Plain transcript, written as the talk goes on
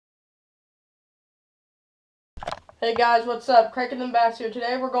Hey guys, what's up? Cranking them Bass here.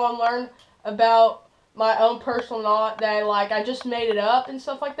 Today we're going to learn about my own personal knot that I just made it up and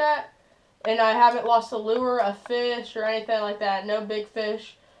stuff like that. And I haven't lost a lure, a fish, or anything like that. No big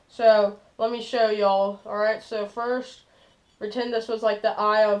fish. So let me show y'all. Alright, so first, pretend this was like the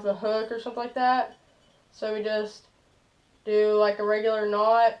eye of a hook or something like that. So we just do like a regular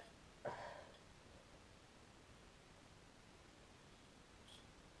knot.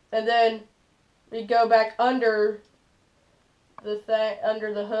 And then we go back under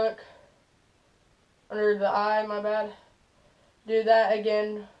under the hook, under the eye, my bad. Do that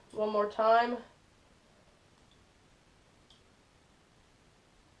again one more time.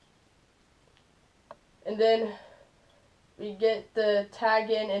 And then we get the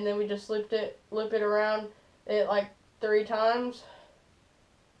tag in, and then we just loop it around it like 3 times.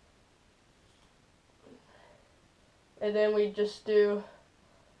 And then we just do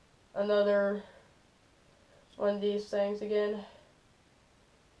another one of these things again.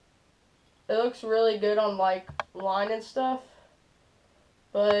 It looks really good on like line and stuff,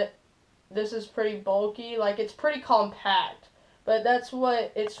 but this is pretty bulky. Like, it's pretty compact, but that's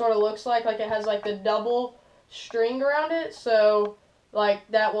what it sort of looks like. Like, it has like the double string around it, so like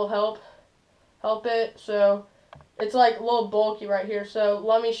that will help it. So it's like a little bulky right here. So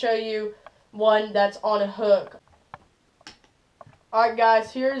let me show you one that's on a hook. Alright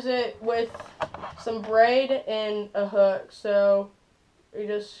guys, here's it with some braid and a hook. So we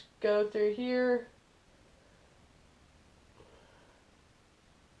just go through here.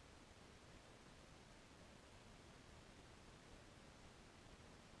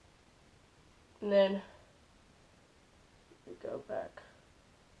 And then we go back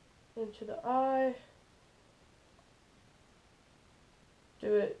into the eye.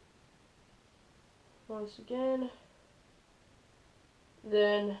 Do it once again.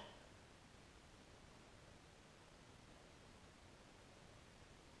 Then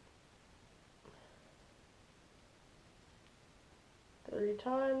three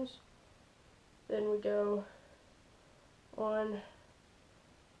times. Then we go 1,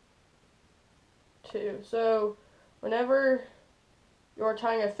 2. So whenever you're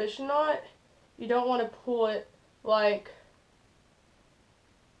tying a fishing knot, you don't want to pull it like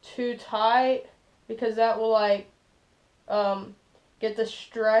too tight, because that will get the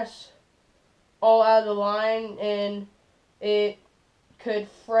stress all out of the line, and it could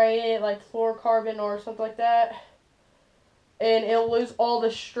fray it like fluorocarbon or something like that, and it'll lose all the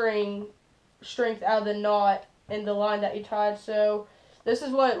strength out of the knot and the line that you tied. So this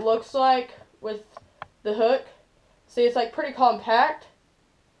is what it looks like with the hook. See, it's like pretty compact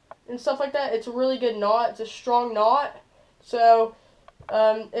and stuff like that. It's a really good knot. It's a strong knot. So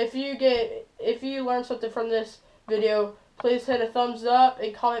if you learned something from this video, please hit a thumbs up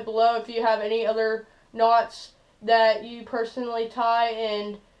and comment below if you have any other knots that you personally tie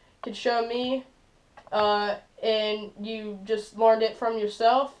and could show me, and you just learned it from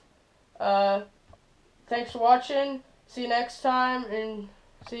yourself. Thanks for watching. See you next time, and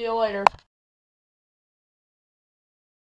see you later.